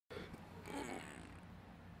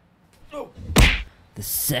The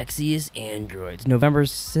sexiest androids. November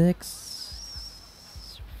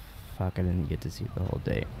 6th. Fuck, I didn't get to see the whole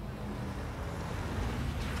date.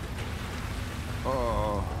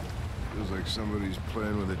 Oh, feels like somebody's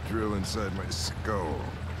playing with a drill inside my skull.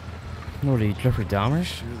 What are you, Jeffrey Dahmer?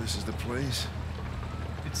 Sure this is the place?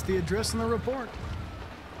 It's the address in the report.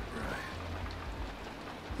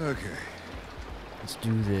 Right. Okay. Let's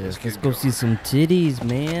do this. Let's Let's get go going. see some titties,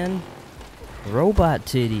 man. Robot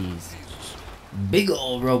titties. Big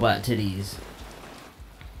old robot titties.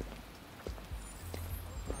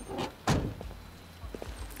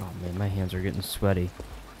 Oh man, my hands are getting sweaty.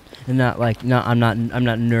 And not like, I'm not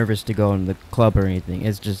nervous to go in the club or anything.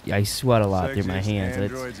 It's just I sweat a lot through my Sexiest hands.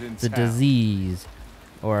 androids in It's a town. disease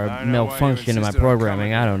or I a know why you malfunction in my insisted on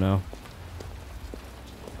programming. coming. I don't know.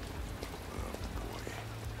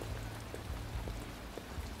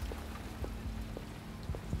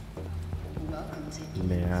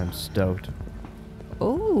 Man, I'm stoked.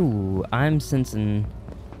 Oh, I'm sensing.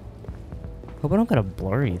 Hope I don't gotta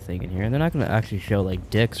blur anything in here. They're not gonna actually show like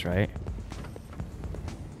dicks, right?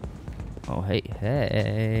 Oh, hey,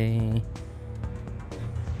 hey.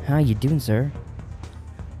 How you doing, sir?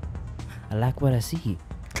 I like what I see.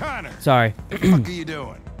 Connor! Sorry. What the fuck are you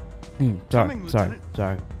doing? Sorry, Coming, sorry, Lieutenant.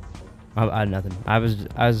 sorry. I had nothing. I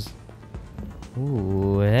was.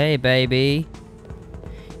 Ooh, hey, baby.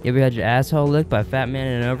 You ever had your asshole licked by a fat man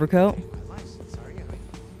in an overcoat?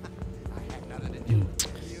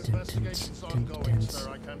 Investigation's ongoing, sir.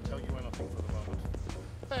 I can't tell you anything for the moment.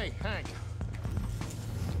 Hey, Hank.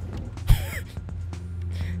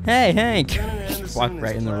 Hey, Hank. Lieutenant Anderson Walk is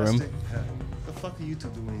right in the room. plastic. The fuck are you two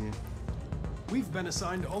doing here? We've been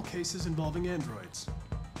assigned all cases involving androids.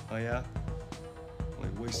 Oh yeah?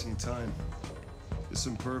 Like wasting your time. There's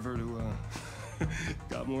some pervert who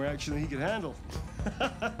got more action than he could handle.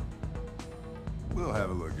 We'll have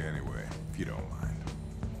a look anyway, if you don't mind.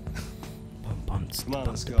 Come on,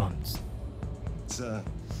 let's go. It's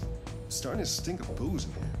starting to stink of booze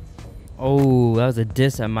in here. Oh, that was a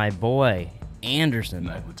diss at my boy, Anderson.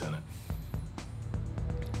 Night, Lieutenant.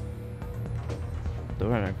 They're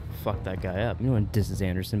gonna fuck that guy up. No one disses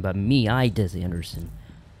Anderson, but me, I diss Anderson.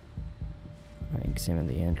 Alright, examine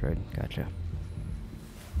the android. Gotcha.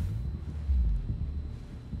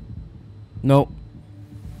 Nope.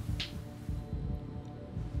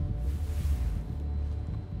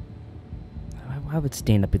 Why would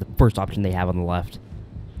stand up be the first option they have on the left?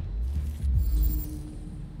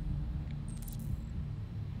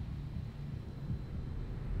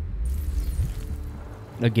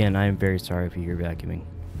 Again, I am very sorry for your vacuuming.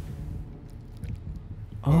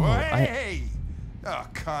 Oh, hey! Oh,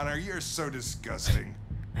 Connor, you're so disgusting.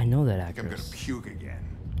 I know that I think I'm gonna actress. puke again.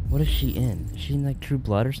 What is she in? Is she in like True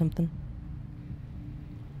Blood or something?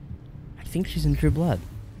 I think she's in True Blood.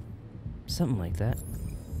 Something like that.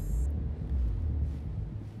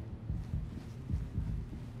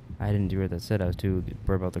 I didn't do what that said. I was too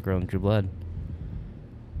worried about the girl in True Blood.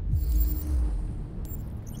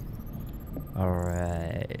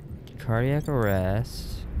 Alright. Cardiac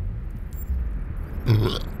arrest.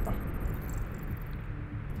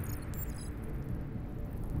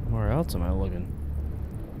 Where else am I looking?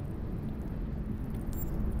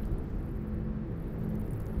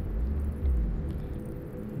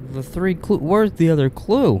 The three clue. Where's the other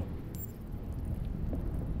clue?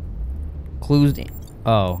 Clues.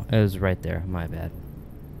 Oh, it was right there. My bad.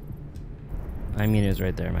 I mean, it was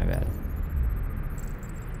right there. My bad.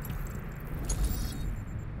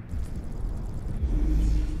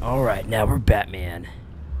 All right, now we're Batman.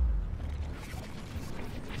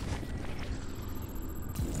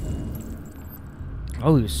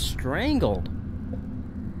 Oh, he was strangled.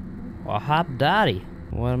 Oh, hop daddy.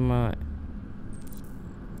 What am I?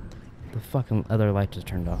 The fucking other light just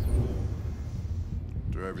turned off.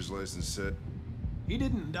 Driver's license set. He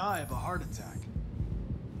didn't die of a heart attack.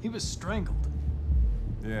 He was strangled.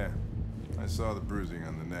 Yeah, I saw the bruising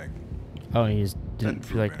on the neck. Oh, and you just didn't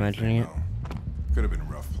feel like mentioning it? Could have been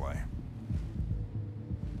rough play.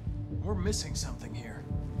 We're missing something here.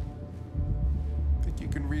 Think you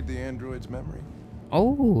can read the android's memory?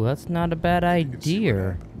 Oh, that's not a bad You can see what idea.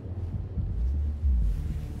 happened.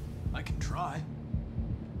 I can try.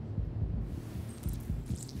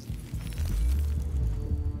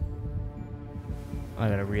 I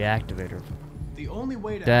gotta reactivate her. The only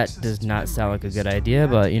way to That access does its not sound memory like a is good to idea,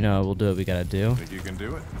 but reactivate you know, we'll do what we gotta do. Think you can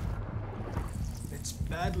do it? It's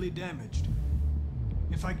badly damaged.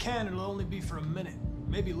 If I can, it'll only be for a minute,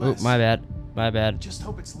 maybe Oh, less. my bad. My bad. Just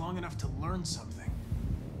hope it's long enough to learn something.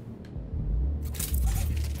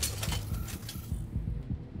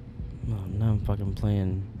 Oh, now I'm fucking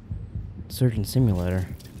playing Surgeon Simulator.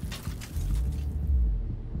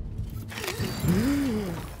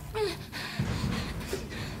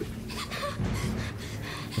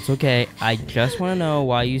 okay. I just want to know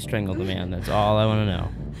why you strangled the man. That's all I want to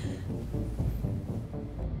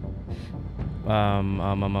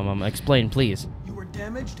know. Explain, please. You were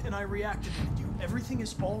damaged and I reactivated you. Everything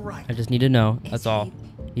is all right. I just need to know. That's all.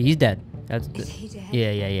 He's dead. That's Is he dead?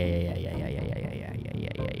 Yeah.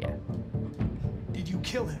 Did you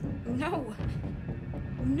kill him? No.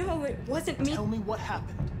 No, it wasn't me. Tell me what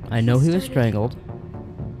happened. I know he was started strangled.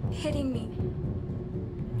 Hitting me.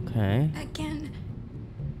 Okay. Again.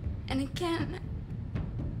 And again.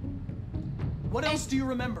 What else do you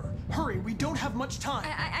remember? Hurry, we don't have much time.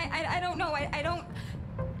 I don't know. I don't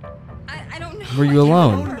know. Were you I can't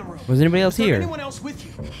alone? remember. Was anybody else Was there here? anyone else with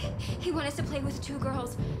you? He wanted us to play with 2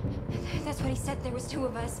 girls. That's what he said. There was 2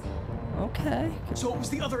 of us. Okay. So it was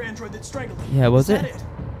the other android that strangled him. Yeah, was that it?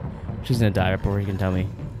 She's gonna die before he can tell me.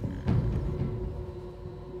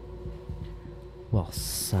 Well,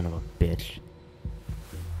 son of a bitch.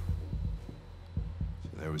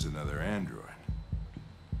 There was another android.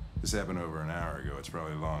 This happened over an hour ago. It's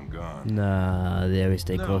probably long gone. Nah, they always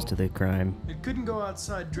stay No. close to the crime. It couldn't go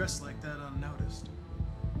outside dressed like that unnoticed.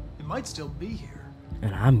 It might still be here.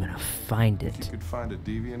 And I'm gonna find You it. could find a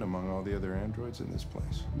deviant among all the other androids in this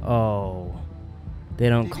place. Oh. They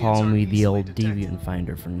don't Deviants call aren't me the easily old detected. deviant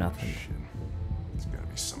finder for nothing. Shit. There's gotta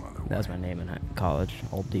be some other way. That was my name in college,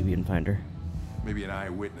 old deviant finder. Maybe an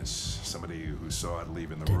eyewitness, somebody who saw it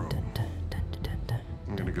leaving the Dun, room. dun, dun, dun, dun, dun.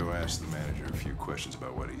 I'm gonna go ask the manager a few questions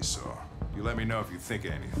about what he saw. You let me know if you think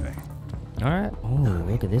of anything. All right. Oh,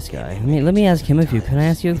 look at this guy. Let me ask him a few. Can I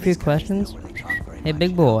ask you a few questions? Hey,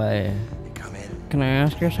 big boy. Can I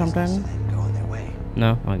ask you something?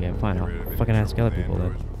 No? Okay, fine. I'll fucking ask other people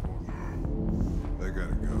then. I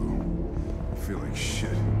gotta go. I feel like shit.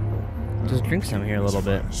 Just drink some here a little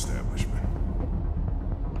bit. Establishment.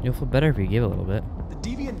 You'll feel better if you give a little bit. The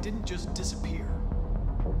deviant didn't just disappear.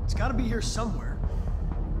 It's gotta be here somewhere.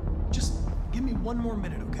 Just give me one more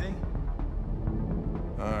minute, okay?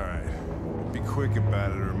 Alright. Be quick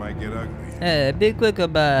about it or it might get ugly. Hey, be quick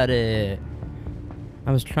about it.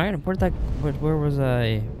 I was trying to. Where was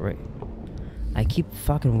I? Right. I keep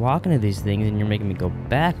fucking walking to these things and you're making me go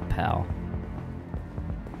back, pal.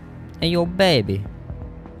 Hey, yo, baby.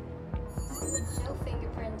 No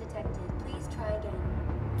fingerprint detected. Please try again.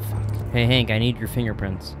 Fuck. Hey, Hank, I need your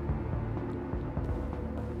fingerprints.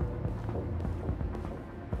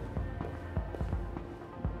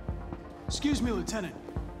 Excuse me, Lieutenant.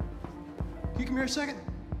 Can you come here a second?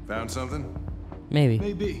 Found something? Maybe.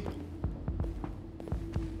 Maybe.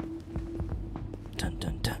 Dun,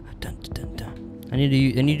 dun, dun, dun, dun, dun. I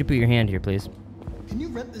need to put your hand here, please. Can you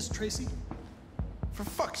rent this, Tracy? For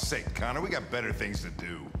fuck's sake, Connor, we got better things to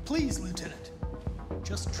do. Please, Lieutenant.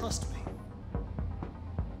 Just trust me.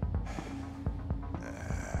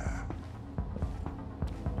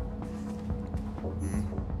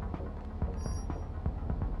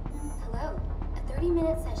 Hello. A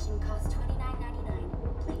 30-minute session costs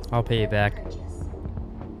 $29.99. Please. I'll pay you back. purchase.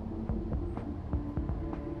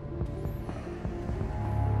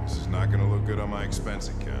 This is not gonna look good on my expense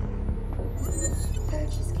account.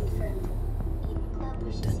 Purchase confirmed. Eating club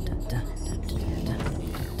wishes Dun, you dun, dun, a dun, pleasant dun, journey. dun,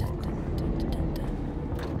 dun, dun, dun, dun, dun.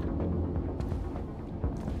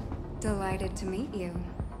 Delighted to meet you.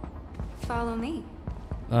 Follow me.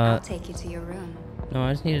 I'll take you to your room. No,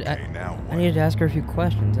 I just needed. Okay, now I what? needed to ask her a few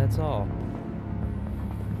questions. That's all.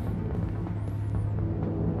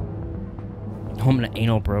 Oh, I'm gonna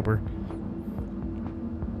anal probe her.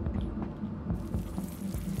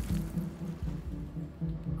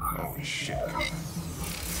 Holy shit. What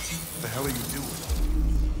the hell are you doing?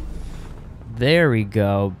 There we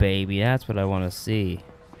go, baby. That's what I want to see.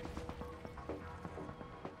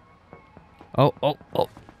 Oh.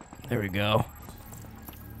 There we go.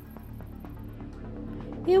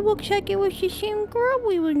 It looks like it was the same girl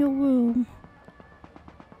we were in the room.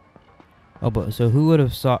 Oh, but so who would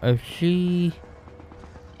have saw if she?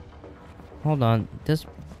 Hold on, this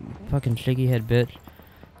fucking shaky head bitch.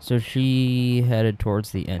 So she headed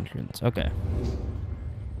towards the entrance. Okay.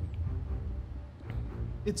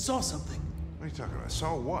 It saw something. What are you talking about?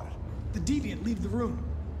 Saw what? The deviant leave the room.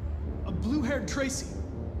 A blue-haired Tracy.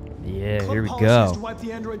 Yeah, Club here we policy is go. to wipe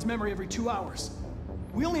the android's memory every 2 hours.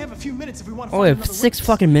 We only have a few minutes if we want to Oh, find we have another 6 witness.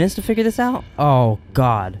 fucking minutes to figure this out? Oh,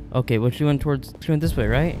 God. Okay, well, she went this way,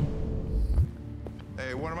 right?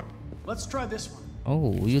 Hey, what am I? Let's try this one.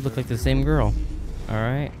 Oh, you look like the same girl.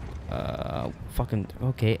 Alright. Fucking,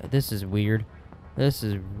 okay, this is weird. This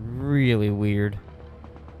is really weird.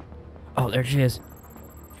 Oh, there she is.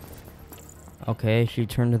 Okay, she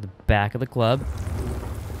turned to the back of the club.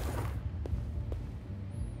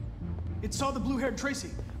 It saw the blue-haired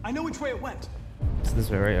Tracy. I know which way it went. It's this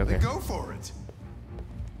way, right? Okay. Then go for it.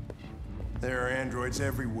 There are androids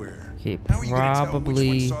everywhere. Okay, How are you gonna tell which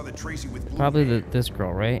one saw the Tracy with blue hair? this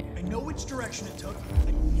girl, right? I know which direction it took.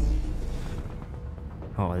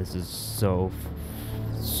 Oh, this is so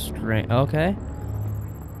strange. Okay.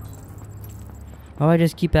 Oh, I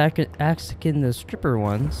just keep asking the stripper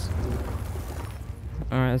ones.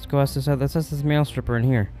 Alright, let's go ask this. Let's ask this male stripper in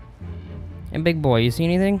here. And big boy, you see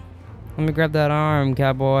anything? Let me grab that arm,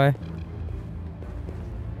 cowboy.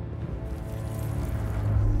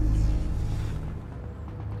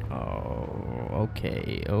 Oh,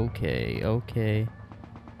 okay.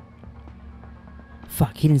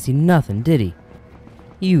 Fuck, he didn't see nothing, did he?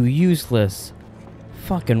 You useless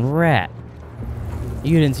fucking rat.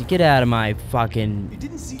 You didn't see. Get out of my fucking.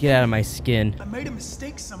 Get out of my skin. I made a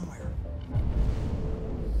mistake somewhere.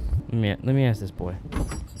 Let me ask this boy.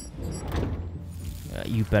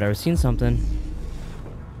 You better have seen something.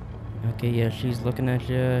 Okay, yeah, she's looking at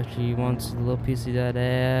you. She wants a little piece of that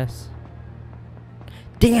ass.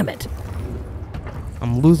 Damn it!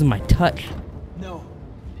 I'm losing my touch. No.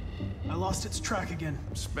 I lost its track again.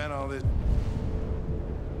 Spent all this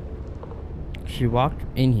She walked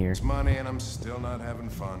in here. money and I'm still not having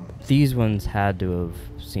fun. These ones had to have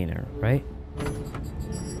seen her, right?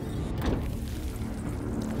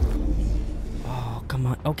 Oh, come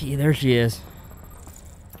on. Okay, there she is.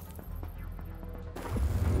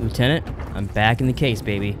 Lieutenant, I'm back in the case,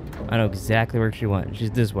 baby. I know exactly where she went. She's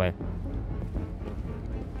this way.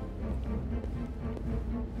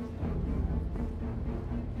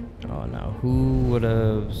 Oh no, who would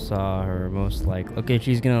have saw her most likely? Okay,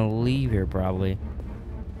 she's gonna leave here probably.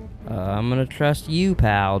 I'm gonna trust you,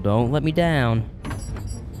 pal. Don't let me down.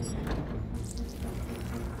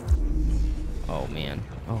 Oh man.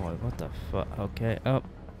 Oh, what the fuck? Okay. Oh,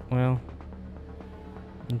 well.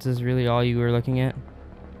 Is this really all you were looking at?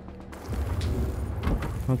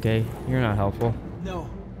 Okay, you're not helpful. No.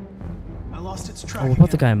 I lost its track Oh, what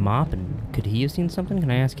about the again. guy mopping? Could he have seen something? Can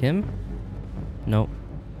I ask him? Nope.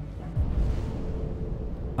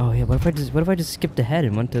 Oh yeah, what if I just skipped ahead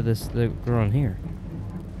and went to the girl in here?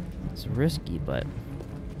 It's risky, but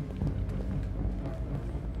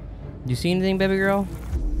you see anything, baby girl?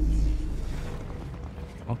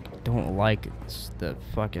 I don't like the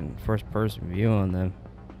fucking first person view on them.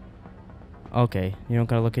 Okay, you don't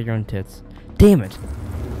gotta look at your own tits. Damn it!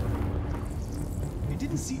 I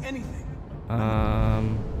didn't see anything.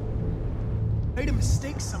 Made a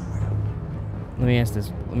mistake somewhere. Let me ask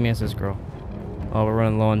this girl. Oh, we're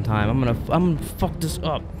running low on time. I'm gonna fuck this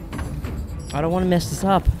up. I don't want to mess this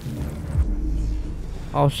up.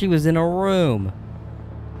 Oh, she was in a room.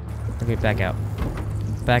 Okay, back out.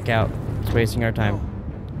 Back out. It's wasting our time.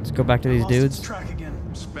 Let's go back to these I lost its dudes. track again.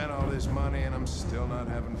 Spent all this money and I'm still not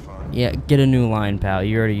having fun. Yeah, get a new line, pal.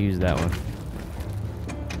 You already used that one.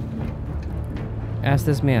 Ask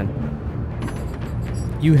this man.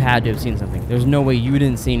 You had to have seen something. There's no way you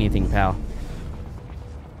didn't see anything, pal.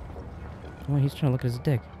 Oh, he's trying to look at his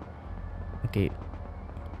dick. Okay.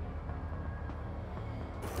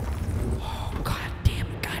 Oh, god damn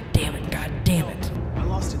it, god damn it, god damn it. I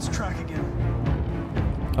lost its track again.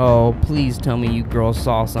 Oh, please tell me you girls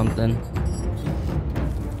saw something.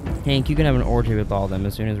 Hank, you can have an orgy with all of them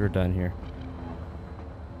as soon as we're done here.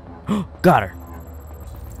 Got her.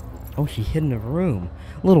 Oh, she hid in a room.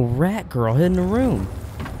 Little rat girl hid in a room.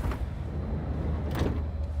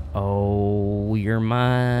 Oh, you're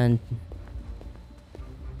mine.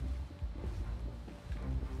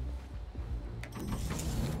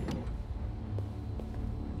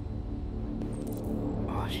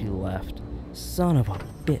 Oh, she left. Son of a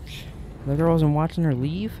bitch. The girl wasn't watching her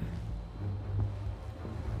leave?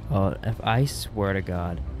 Oh, if I swear to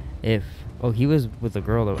God. If... Oh, he was with the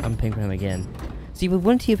girl, though. I'm paying for him again. See, but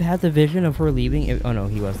wouldn't he have had the vision of her leaving? Oh, no,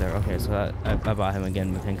 he was there. Okay, so I bought him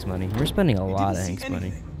again with Hank's money. We're spending a lot of Hank's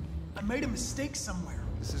money. I made a mistake somewhere.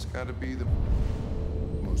 This has got to be the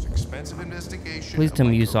most expensive investigation. Please of tell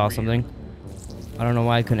me my you saw career. something. I don't know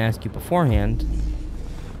why I couldn't ask you beforehand.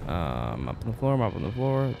 Up on the floor, up on the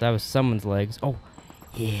floor. That was someone's legs. Oh,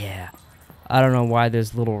 yeah. I don't know why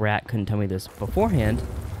this little rat couldn't tell me this beforehand.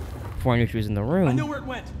 Before I knew she was in the room. I know where it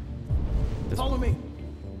went. Follow me.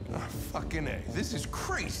 Oh, fucking A. This is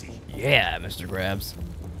crazy. Yeah, Mr. Krabs.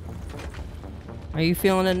 Are you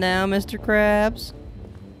feeling it now, Mr. Krabs?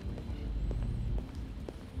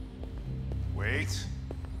 Wait.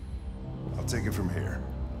 I'll take it from here.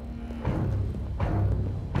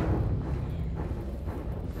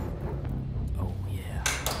 Oh, yeah.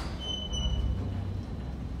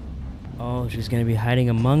 Oh, she's gonna be hiding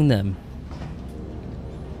among them.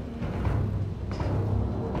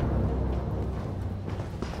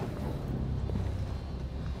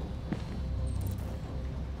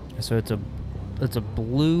 so it's a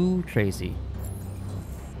blue Tracy.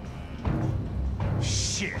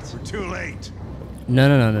 Shit, we're too late.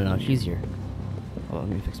 No. She's here. Oh, let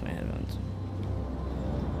me fix my headphones.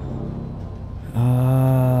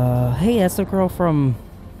 Hey, that's the girl from,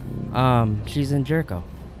 she's in Jericho.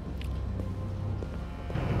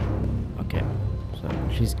 Okay, so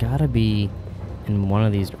she's gotta be in one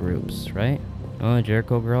of these groups, right? Oh,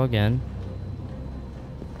 Jericho girl again.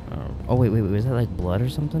 Oh, wait, was that like blood or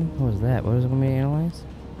something? What was that? What was it when we analyze?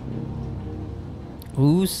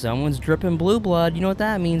 Ooh, someone's dripping blue blood. You know what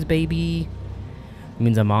that means, baby? It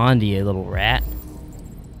means I'm on to you, little rat.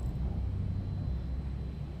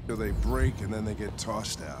 So they break and then they get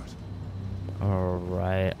tossed out.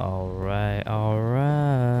 Alright.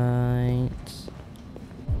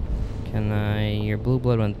 Can I... Your blue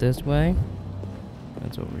blood went this way.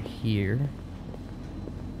 That's over here.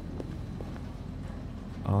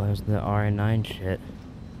 Oh, there's the RN9 shit.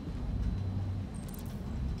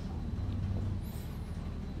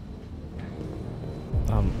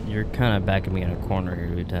 You're kind of backing me in a corner here,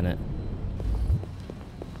 Lieutenant.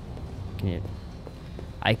 Can you...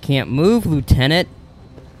 I can't move, Lieutenant!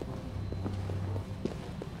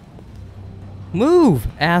 Move,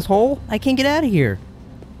 asshole! I can't get out of here!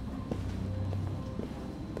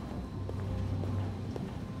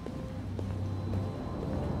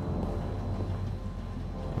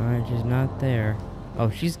 Alright, she's not there. Oh,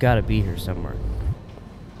 she's gotta be here somewhere.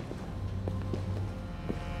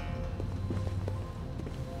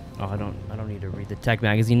 Oh, I don't need to read the tech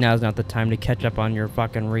magazine. Now's not the time to catch up on your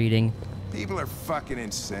fucking reading. People are fucking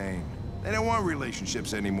insane. They don't want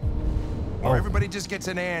relationships anymore. Oh. Or everybody just gets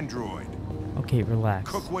an android. Okay, relax.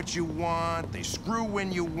 Cook what you want, they screw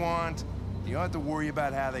when you want. You don't have to worry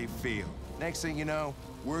about how they feel. Next thing you know,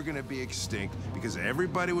 we're gonna be extinct because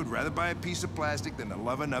everybody would rather buy a piece of plastic than to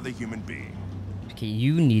love another human being. Okay,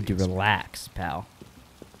 you need to relax, pal.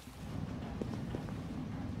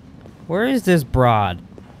 Where is this broad?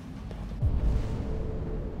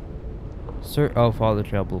 Sir, oh, follow the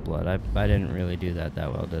trail, blue blood. I didn't really do that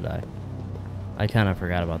well, did I? I kind of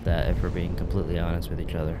forgot about that, if we're being completely honest with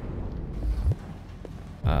each other.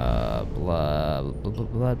 Blood.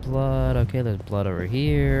 Okay, there's blood over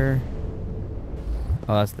here.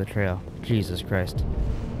 Oh, that's the trail. Jesus Christ.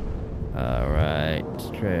 Alright,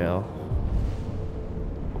 trail.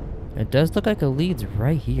 It does look like it leads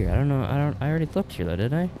right here. I don't know. I already looked here though,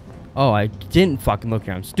 did I? Oh, I didn't fucking look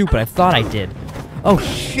here. I'm stupid. I thought I did. Oh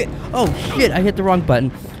shit. Oh shit. I hit the wrong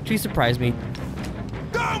button. She surprised me.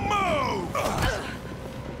 Don't move!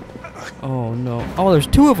 Oh no. Oh, there's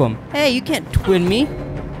two of them. Hey, you can't twin me.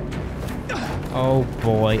 Oh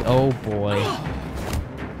boy. Oh boy.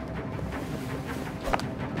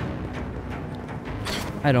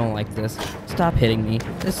 I don't like this. Stop hitting me.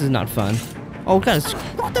 This is not fun. Oh god,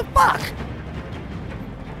 what the fuck?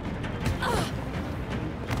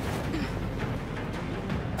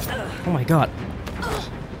 Oh my god.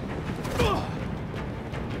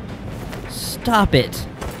 Stop it,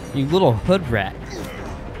 you little hood rat.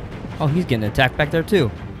 Oh, he's getting attacked back there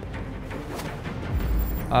too.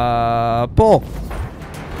 Bull.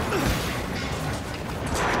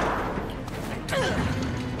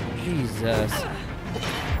 Jesus.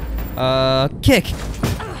 Kick.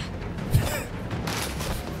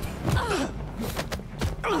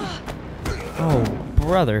 Oh,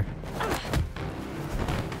 brother.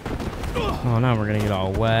 Oh, now we're gonna get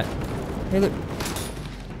all wet. Hey, look.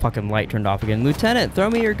 Fucking light turned off again. Lieutenant, throw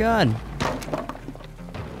me your gun.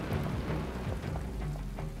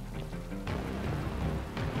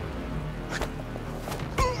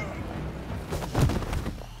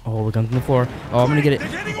 Oh, the gun's on the floor. Oh, I'm gonna get it.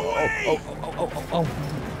 Oh.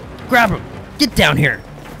 Grab him. Get down here.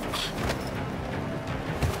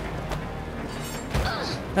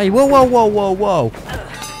 Hey, whoa.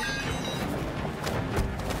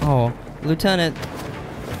 Oh, Lieutenant.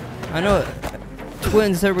 I know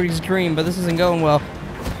twins is everybody's dream, but this isn't going well.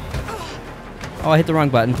 Oh, I hit the wrong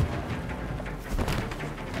button.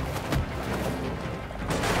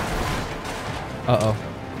 Uh-oh.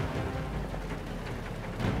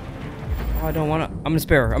 Oh, I don't wanna. I'm gonna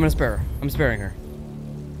spare her. I'm sparing her.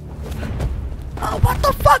 Oh, what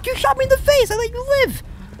the fuck? You shot me in the face! I let you live!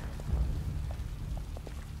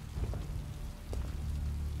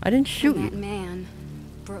 I didn't shoot you. That man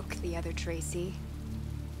broke the other Tracy.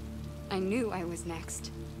 I knew I was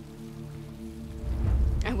next.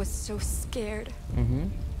 I was so scared. Mm-hmm.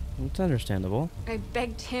 It's understandable. I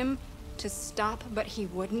begged him to stop, but he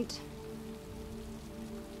wouldn't.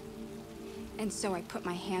 And so I put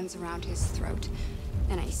my hands around his throat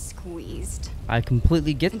and I squeezed. I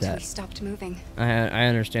completely get Until that. he stopped moving. I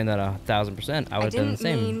understand that 1000%. I would have done the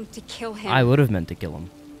same. I didn't mean to kill him. I would have meant to kill him.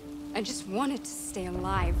 I just wanted to stay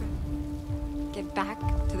alive. Get back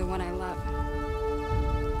to the one I love.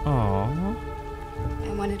 Aww.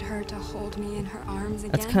 I wanted her to hold me in her arms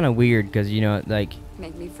again. That's kind of weird because, you know, like,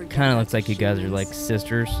 Make me forget kind of about looks the like you guys are like humans,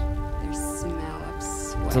 sisters. Their smell of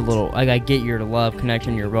sweat. It's a little, like, I get your love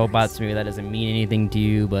connection, your robots, maybe that doesn't mean anything to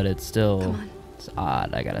you, but it's still, Come on. it's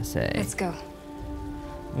odd, I gotta say. Let's go.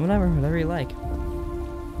 Whatever you like.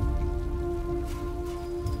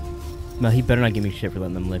 No, he better not give me shit for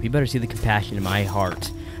letting them live. He better see the compassion in my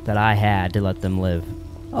heart that I had to let them live.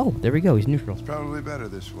 Oh, there we go. He's neutral. It's probably better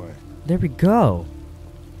this way. There we go.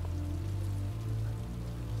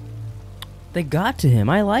 They got to him.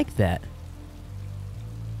 I like that.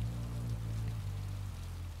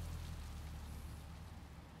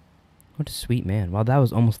 What a sweet man. Wow, that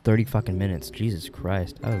was almost 30 fucking minutes. Jesus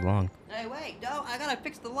Christ. That was long. Hey, wait, no, I gotta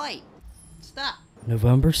fix the light. Stop.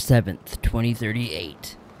 November 7th,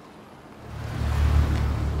 2038.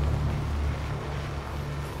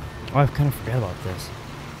 Oh, I kind of forgot about this.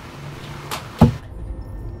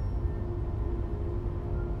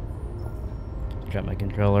 Drop my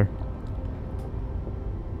controller.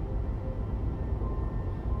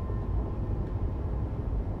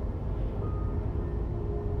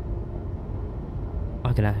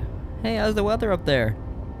 How can I? Hey, how's the weather up there?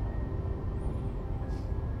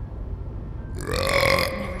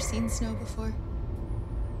 I've never seen snow before.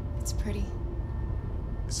 It's pretty.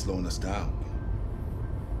 It's slowing us down.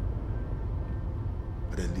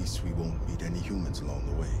 But at least we won't meet any humans along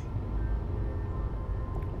the way.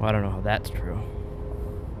 Well, I don't know how that's true.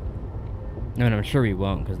 I mean, I'm sure we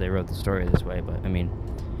won't because they wrote the story this way, but I mean,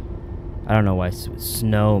 I don't know why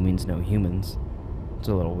snow means no humans. It's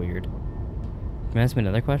a little weird. Can you ask me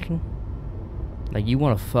another question? Like, you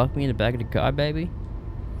want to fuck me in the back of the car, baby?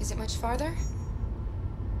 Is it much farther?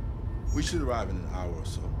 We should arrive in an hour or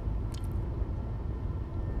so.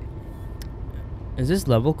 Is this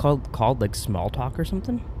level called like small talk or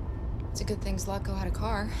something? It's a good thing Zlatko had a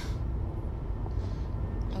car.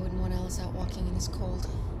 I wouldn't want Alice out walking in this cold.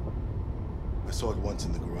 I saw it once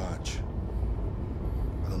in the garage.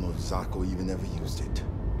 I don't know if Zlatko even ever used it.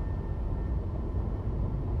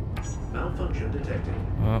 Malfunction detected.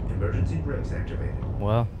 Emergency brakes activated.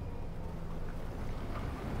 Well,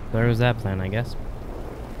 there was that plan, I guess.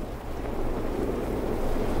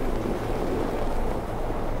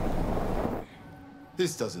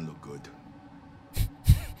 This doesn't look good.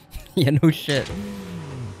 Yeah, no shit.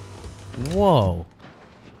 Whoa.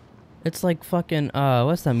 It's like fucking,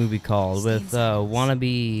 what's that movie called? With,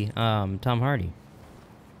 wannabe, Tom Hardy.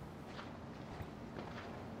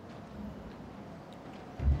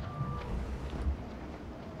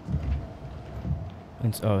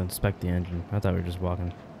 Oh, inspect the engine. I thought we were just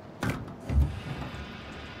walking.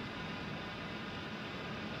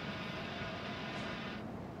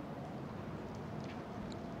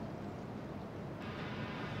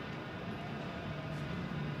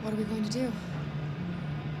 What are we going to do?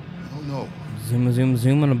 I don't know. Zoom, zoom,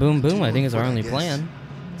 zoom, and a boom, boom. I think it's our only plan.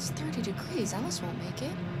 It's 30 degrees. Alice won't make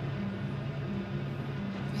it.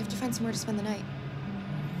 We have to find somewhere to spend the night.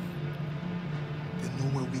 There's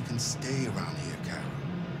nowhere we can stay around here, Kara.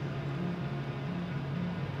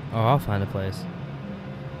 Oh, I'll find a place.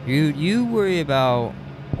 You worry about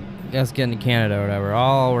us getting to Canada or whatever.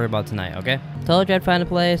 I'll worry about tonight, okay? Told you I'd find a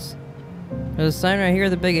place. There's a sign right here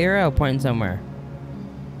with a big arrow pointing somewhere.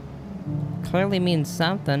 Clearly means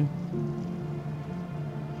something.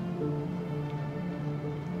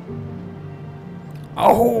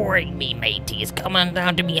 Ahoy, me mateys. Come on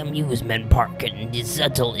down to me amusement park and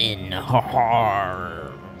settle in. Ha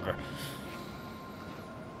ha.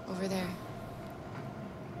 Over there.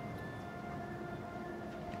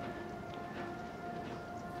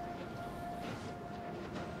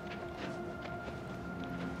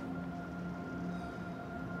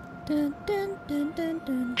 Dun, dun, dun, dun,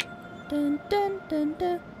 dun. Dun, dun, dun,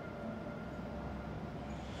 dun.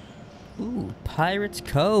 Ooh, Pirates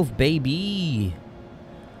Cove, baby.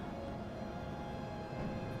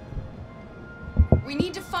 We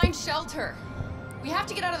need to find shelter. We have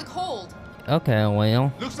to get out of the cold. Okay,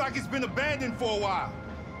 well. Looks like it's been abandoned for a while.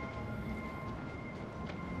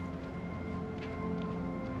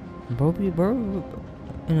 We're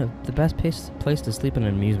in the best place to sleep in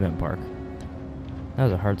an amusement park. That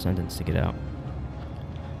was a hard sentence to get out.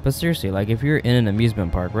 But seriously, like, if you're in an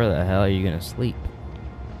amusement park, where the hell are you gonna sleep?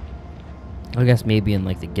 I guess maybe in,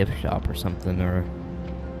 like, the gift shop or something, or...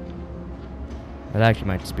 That actually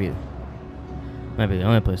might just be... Might be the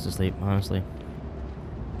only place to sleep, honestly.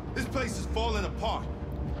 This place is falling apart.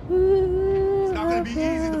 It's not gonna be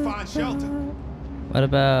easy to find shelter. What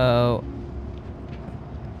about...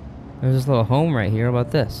 There's this little home right here. How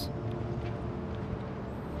about this?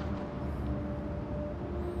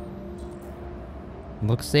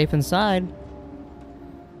 Looks safe inside.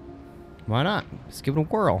 Why not? Let's give it a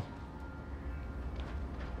whirl.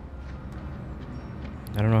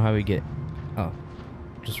 I don't know how we get... Oh.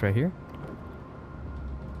 Just right here?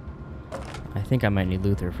 I think I might need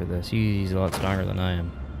Luther for this. He's a lot stronger than I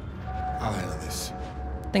am. I'll handle this.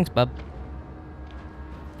 Thanks, bub.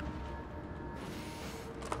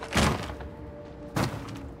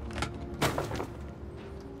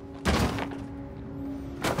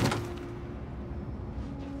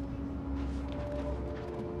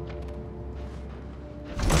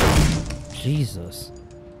 Jesus.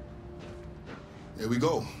 There we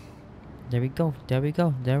go. There we go. There we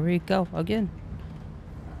go. There we go. Again.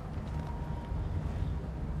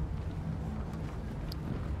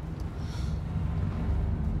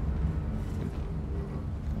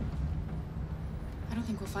 I don't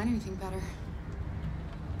think we'll find anything better.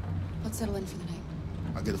 Let's settle in for the night.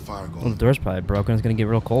 I'll get a fire going. Well, the door's probably broken. It's gonna get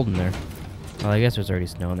real cold in there. Well, I guess there's already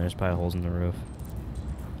snow in there. There's probably holes in the roof.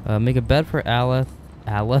 Make a bed for Alice.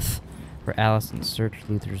 For Alice and search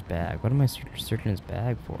Luther's bag. What am I searching his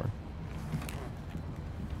bag for?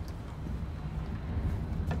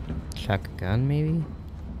 Chuck a gun, maybe?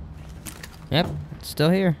 Yep, it's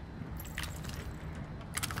still here.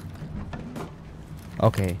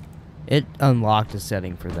 Okay, it unlocked a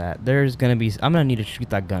setting for that. There's gonna be... I'm gonna need to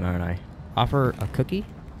shoot that gun, aren't I? Offer a cookie?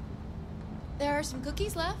 There are some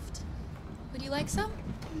cookies left. Would you like some?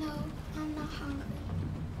 No, I'm not hungry.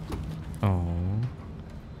 Oh.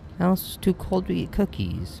 Alice is too cold to eat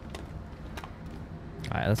cookies.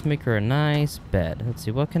 Alright, let's make her a nice bed. Let's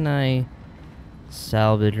see, what can I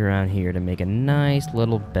salvage around here to make a nice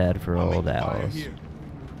little bed for old Alice? Here.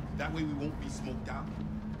 That way we won't be smoked out.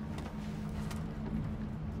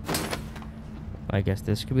 I guess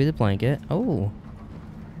this could be the blanket. Oh.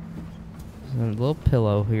 There's a little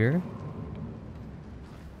pillow here.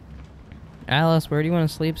 Alice, where do you want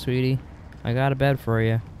to sleep, sweetie? I got a bed for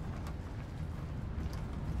you.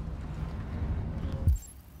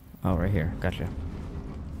 Oh, right here. Gotcha.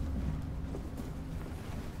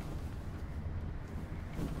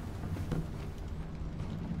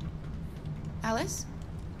 Alice?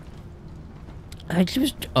 She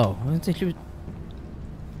was... Oh, I didn't say she was...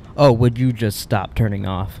 Oh, would you just stop turning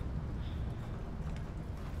off?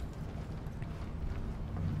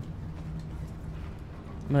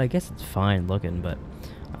 I mean, I guess it's fine looking, but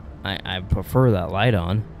I prefer that light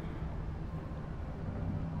on.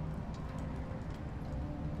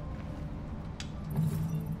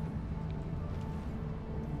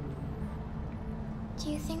 Do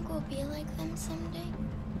you think we'll be like them someday?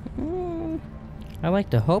 I like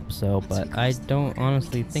to hope so, but I don't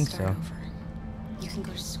honestly think so. Over. You can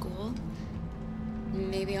go to school.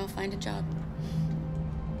 Maybe I'll find a job.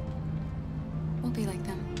 We'll be like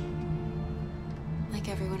them. Like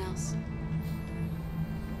everyone else.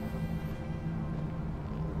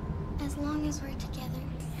 As long as we're together,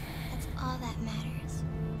 that's all that matters.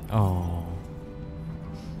 Oh.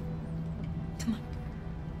 Come on.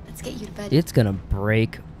 Let's get you to bed. It's gonna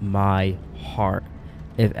break my heart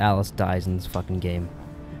if Alice dies in this fucking game.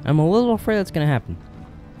 I'm a little afraid that's gonna happen.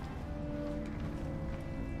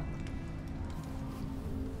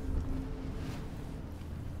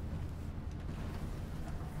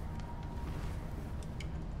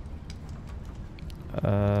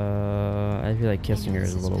 I feel like kissing her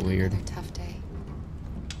is a little weird. Another tough day.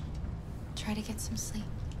 Try to get some sleep.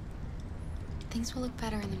 Things will look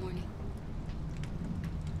better in the morning.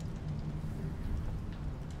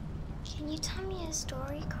 Can you tell me a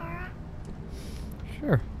story, Kara?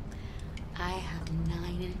 Sure. I have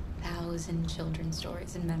 9,000 children's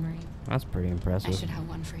stories in memory. That's pretty impressive. I should have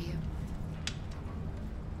one for you.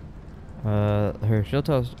 She'll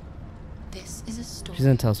tell us. This is a story. She's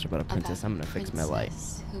gonna tell us about a princess. I'm gonna fix my light.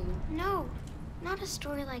 No, not a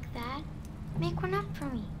story like that. Make one up for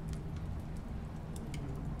me.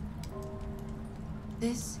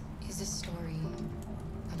 This is a story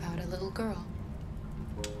about a little girl.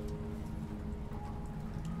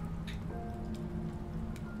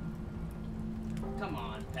 Come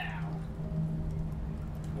on, pal.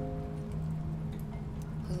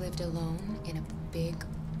 Who lived alone in a big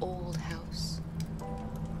old house.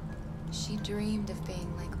 She dreamed of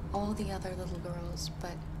being like all the other little girls,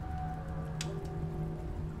 but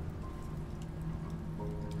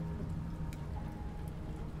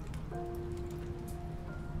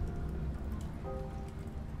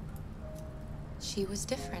she was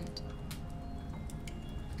different.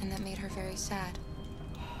 And that made her very sad.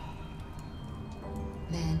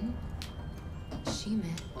 Then she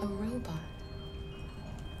met a robot.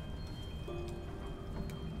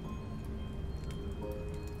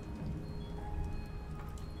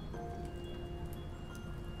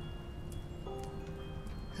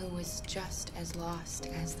 Who was just as lost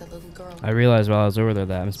as the little girl. I realized while I was over there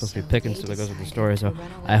that I'm supposed to be picking stuff that goes with the story, so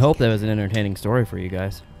I hope that was an entertaining story for you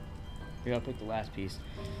guys. Here, I'll pick the last piece.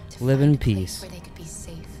 Live in peace. Where they could be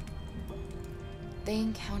safe. They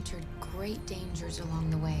encountered great dangers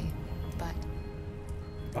along the way, but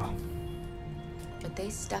they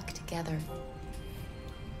stuck together.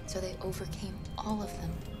 So they overcame all of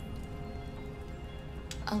them.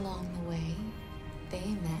 Along the way,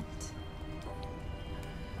 they met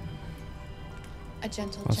a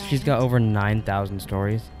gentle giant. She's got over 9,000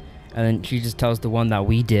 stories, and then she just tells the one that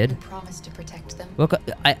we did. Promised to protect them. Look,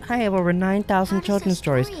 I have over 9,000 children's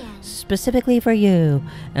stories specifically for you,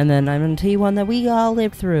 and then I'm gonna tell you one that we all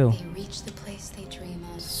lived through. They reach the place they dream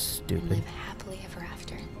of. Stupid. And live happily ever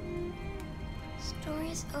after.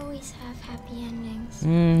 Stories always have happy endings.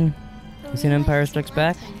 You seen Empire Strikes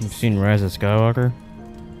Back? You've seen Rise of Skywalker?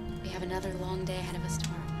 We have another long day ahead of us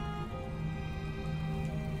tomorrow.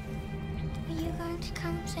 Are you going to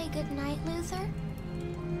come say goodnight, Luther?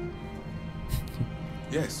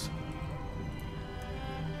 Yes.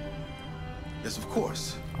 Yes, of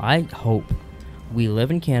course. I hope we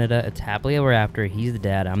live in Canada. It's happily ever after. He's the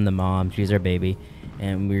dad. I'm the mom. She's our baby,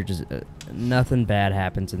 and we're just nothing bad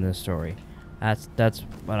happens in this story. That's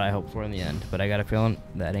what I hope for in the end. But I got a feeling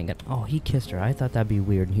that ain't gonna. Oh, he kissed her. I thought that'd be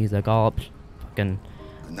weird. And he's like, "Oh, fucking,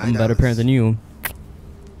 I'm a better parent than you."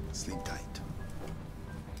 Sleep tight.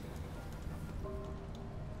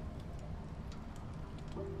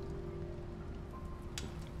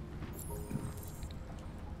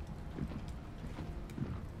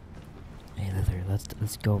 Hey, Luther,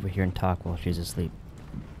 let's go over here and talk while she's asleep.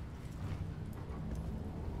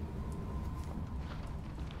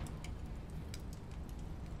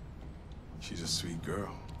 She's a sweet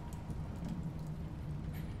girl.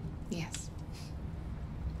 Yes.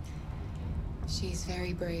 She's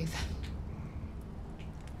very brave.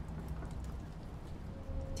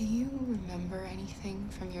 Do you remember anything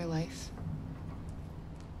from your life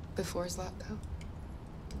before Zlatko?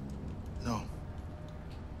 No.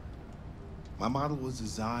 My model was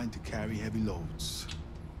designed to carry heavy loads.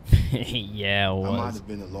 Yeah, it was. I might have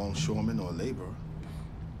been a longshoreman or a laborer.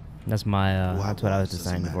 That's my, that's what I was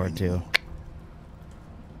designed for, too.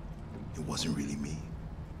 It wasn't really me.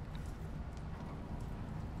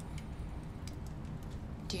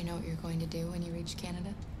 Do you know what you're going to do when you reach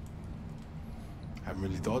Canada? I haven't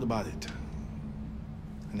really thought about it.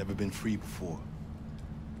 I've never been free before.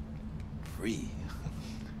 Free?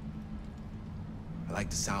 I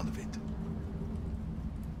like the sound of it.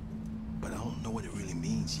 But I don't know what it really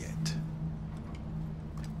means yet.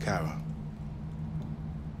 Kara,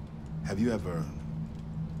 have you ever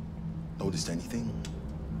noticed anything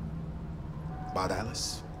about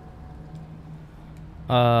Alice?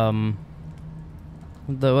 What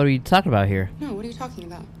are you talking about here? No, what are you talking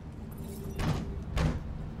about?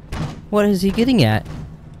 What is he getting at?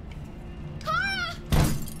 Kara!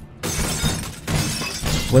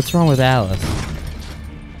 What's wrong with Alice?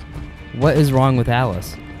 What is wrong with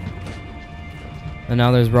Alice? And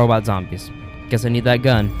now there's robot zombies. Guess I need that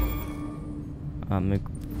gun. Let me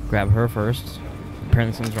grab her first.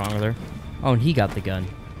 Apparently something's wrong with her. Oh, and he got the gun.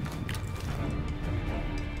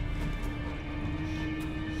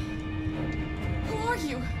 Who are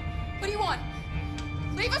you? What do you want?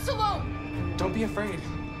 Leave us alone! Don't be afraid.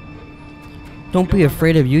 Don't be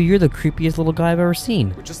afraid of you. You're the creepiest little guy I've ever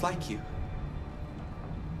seen. We're just like you.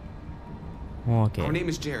 Okay. Our name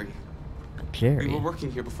is Jerry. Jerry? We were working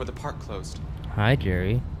here before the park closed. Hi,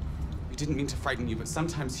 Jerry. We didn't mean to frighten you, but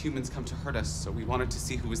sometimes humans come to hurt us, so we wanted to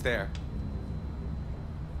see who was there.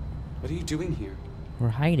 What are you doing here? We're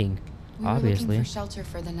hiding, obviously. We're looking for shelter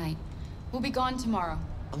for the night. We'll be gone tomorrow.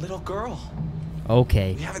 A little girl.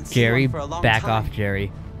 Okay, We haven't seen Jerry, one for a long back time. off,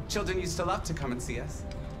 Jerry. Children used to love to come and see us.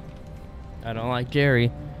 I don't like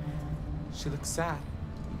Jerry. She looks sad.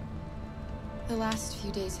 The last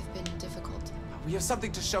few days have been difficult. We have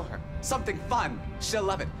something to show her. Something fun. She'll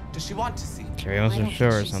love it. Does she want to see? Jerry wants to show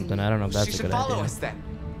her something. I don't know if that's She a should good follow idea. us then.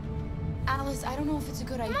 Alice, I don't know if it's a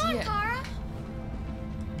good idea. Come on, Kara!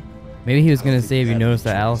 Maybe he was gonna say if you notice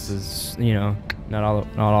that Alice is, you know, not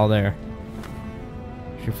all there.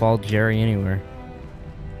 She followed Jerry anywhere.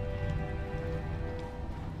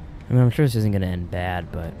 I mean, I'm sure this isn't gonna end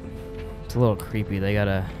bad, but it's a little creepy. They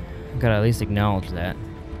gotta at least acknowledge that.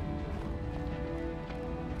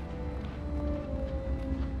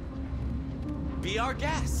 Be our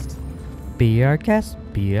guest. Be our guest.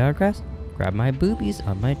 Be our guest. Grab my boobies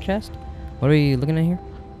on my chest. What are you looking at here?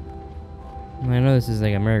 I know this is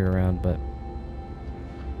like a merry-go-round, but...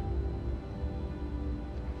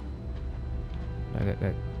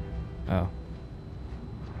 Okay. Oh.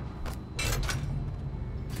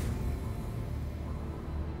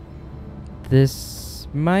 This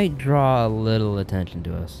might draw a little attention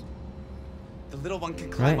to us. The little one can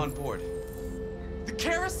climb on board. The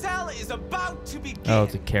carousel is about to begin. Oh,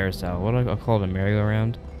 it's a carousel. What do I call it? A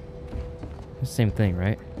merry-go-round? It's the same thing,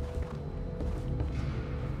 right?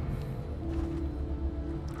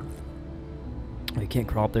 You can't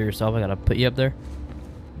crawl up there yourself. I gotta put you up there.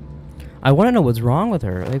 I want to know what's wrong with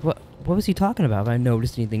her. Like, what was he talking about? If I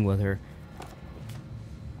noticed anything with her.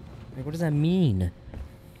 Like, what does that mean?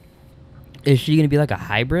 Is she gonna be like a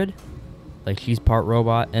hybrid? Like she's part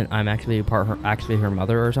robot and I'm actually her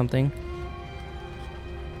mother or something?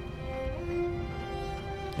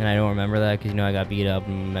 And I don't remember that because, you know, I got beat up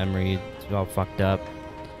and memory is all fucked up.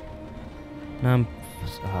 I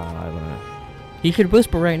wanna... He should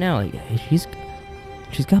whisper right now, like, hey,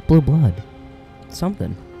 she's got blue blood.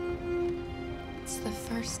 Something. It's the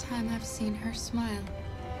first time I've seen her smile.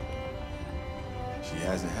 She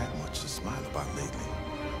hasn't had much to smile about lately.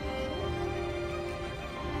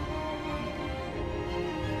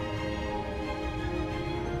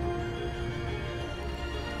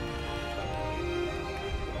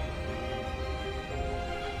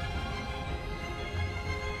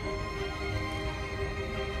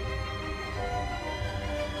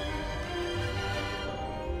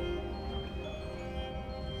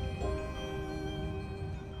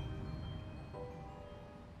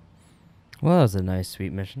 Well, that was a nice,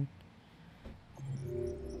 sweet mission.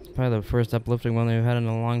 It's probably the first uplifting one we've had in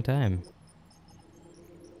a long time.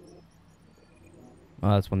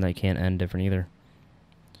 Oh, that's one that can't end different either.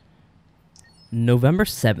 November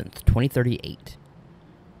 7th, 2038.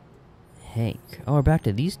 Hank. Oh, we're back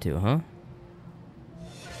to these two, huh?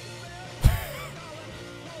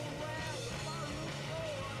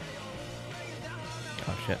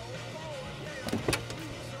 Oh, shit.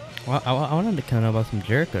 Well, I wanted to kind of know about some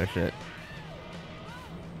Jericho shit.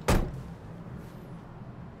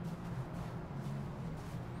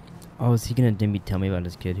 Oh, is he gonna tell me about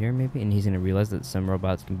his kid here, maybe? And he's gonna realize that some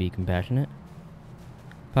robots can be compassionate?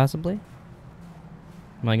 Possibly?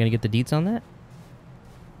 Am I gonna get the deets on that?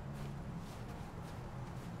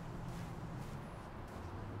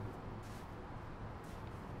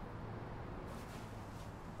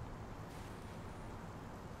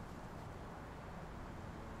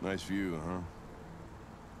 Nice view, huh?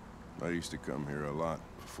 I used to come here a lot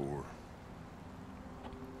before.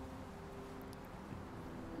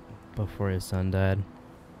 Before his son died.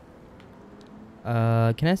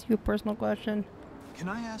 Can I ask you a personal question? Can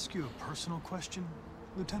I ask you a personal question,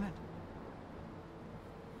 Lieutenant?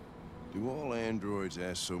 Do all androids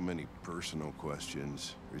ask so many personal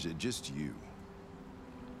questions, or is it just you?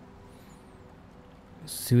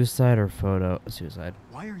 Suicide or photo? Suicide.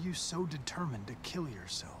 Why are you so determined to kill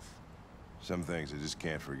yourself? Some things I just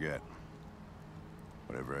can't forget.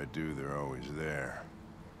 Whatever I do, they're always there,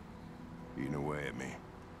 eating away at me.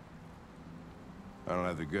 I don't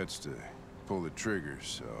have the guts to pull the trigger,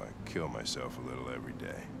 so I kill myself a little every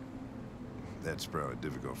day. That's probably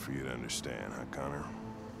difficult for you to understand, huh, Connor?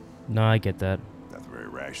 No, I get that. Nothing very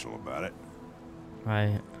rational about it.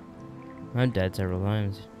 I'm dead several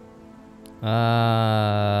times.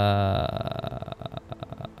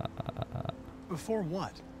 Before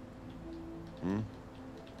what?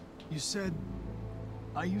 You said,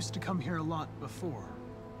 I used to come here a lot before.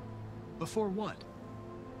 Before what?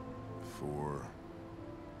 Before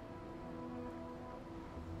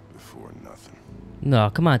nothing. No,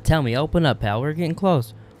 come on, tell me. Open up, pal. We're getting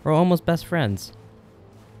close. We're almost best friends.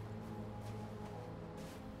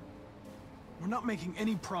 We're not making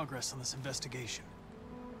any progress on this investigation.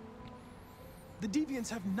 The Deviants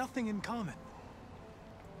have nothing in common.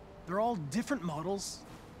 They're all different models,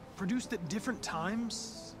 produced at different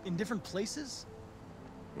times, in different places.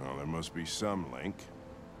 Well, there must be some link.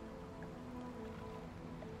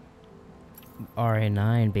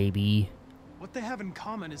 RA9, baby. What they have in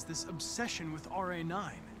common is this obsession with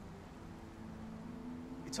RA9.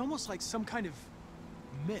 It's almost like some kind of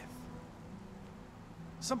myth.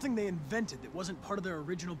 Something they invented that wasn't part of their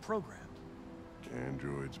original program.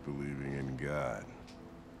 Androids believing in God.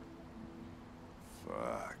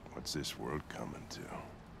 Fuck, what's this world coming to?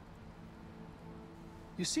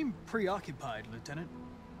 You seem preoccupied, Lieutenant.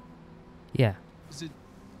 Yeah. Is it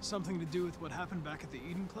something to do with what happened back at the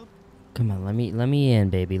Eden Club? Come on, let me in,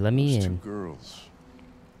 baby. Let me in. Those two girls.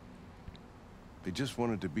 They just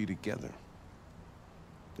wanted to be together.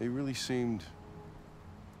 They really seemed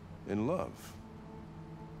in love.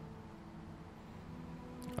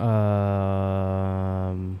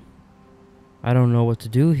 I don't know what to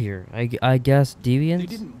do here. I guess deviants? They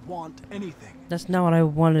didn't want anything. That's not what I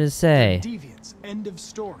wanted to say. Deviants. End of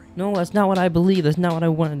story. No, that's not what I believe. That's not what I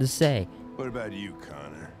wanted to say. What about you,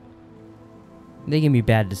 Connor? They give me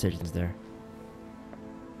bad decisions there.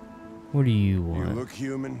 What do you want? You look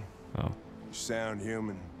human. Oh. You sound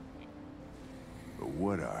human. But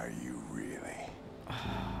what are you really?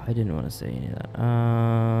 I didn't want to say any of that.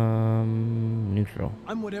 Neutral.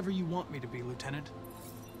 I'm whatever you want me to be, Lieutenant.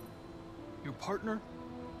 Your partner?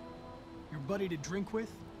 Your buddy to drink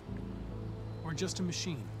with? Or just a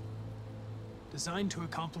machine? Designed to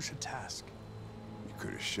accomplish a task. You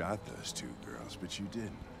could have shot those two girls, but you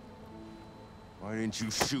didn't. Why didn't you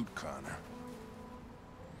shoot Connor?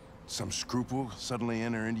 Some scruple suddenly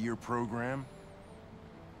enter into your program?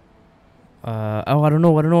 Oh, I don't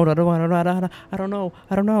know. I don't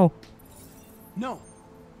know. No.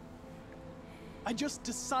 I just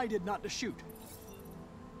decided not to shoot.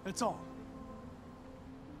 That's all.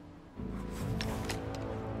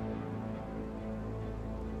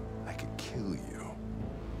 I could kill you.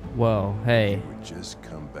 Whoa, hey. You would just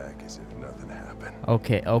come back as if nothing happened.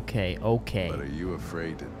 Okay. But are you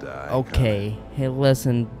afraid to die? Okay. Hey,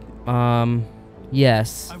 listen.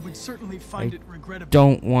 Yes. I would certainly find it regrettable.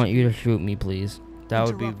 Don't want you to shoot me, please. That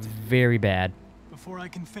would be very bad. Before I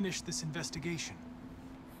can finish this investigation.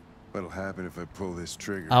 What'll happen if I pull this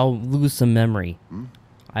trigger? I'll lose some memory.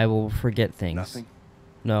 I will forget things. Nothing?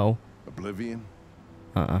 No. Oblivion?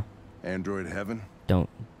 Android heaven? Don't.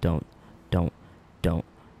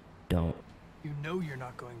 You know you're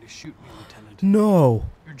not going to shoot me, Lieutenant. No.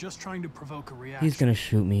 You're just trying to provoke a reaction. He's gonna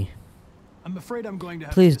shoot me. I'm afraid I'm going to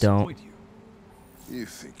have Please to disappoint don't. you. You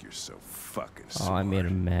think you're so fucking smart. Oh, I made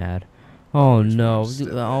him mad. Oh no.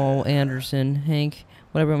 Oh, Anderson, Hank,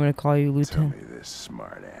 whatever I'm gonna call you, Lieutenant. Tell me this,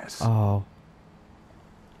 smart ass. Oh.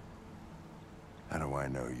 How do I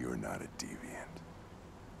know you're not a deviant?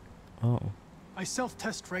 Oh. I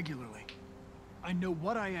self-test regularly. I know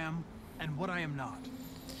what I am and what I am not.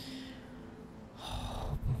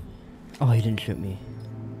 Oh, he didn't shoot me.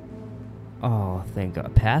 Oh, thank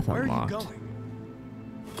God. Path unlocked. Where are you going?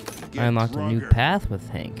 I unlocked a new path with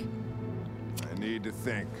Hank. I need to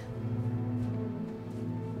think.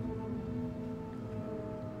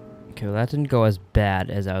 Okay, well, that didn't go as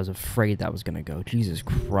bad as I was afraid that was gonna go. Jesus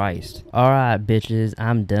Christ. Alright, bitches,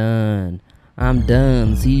 I'm done. I'm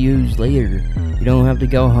done. See you later. You don't have to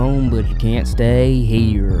go home, but you can't stay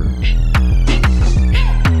here.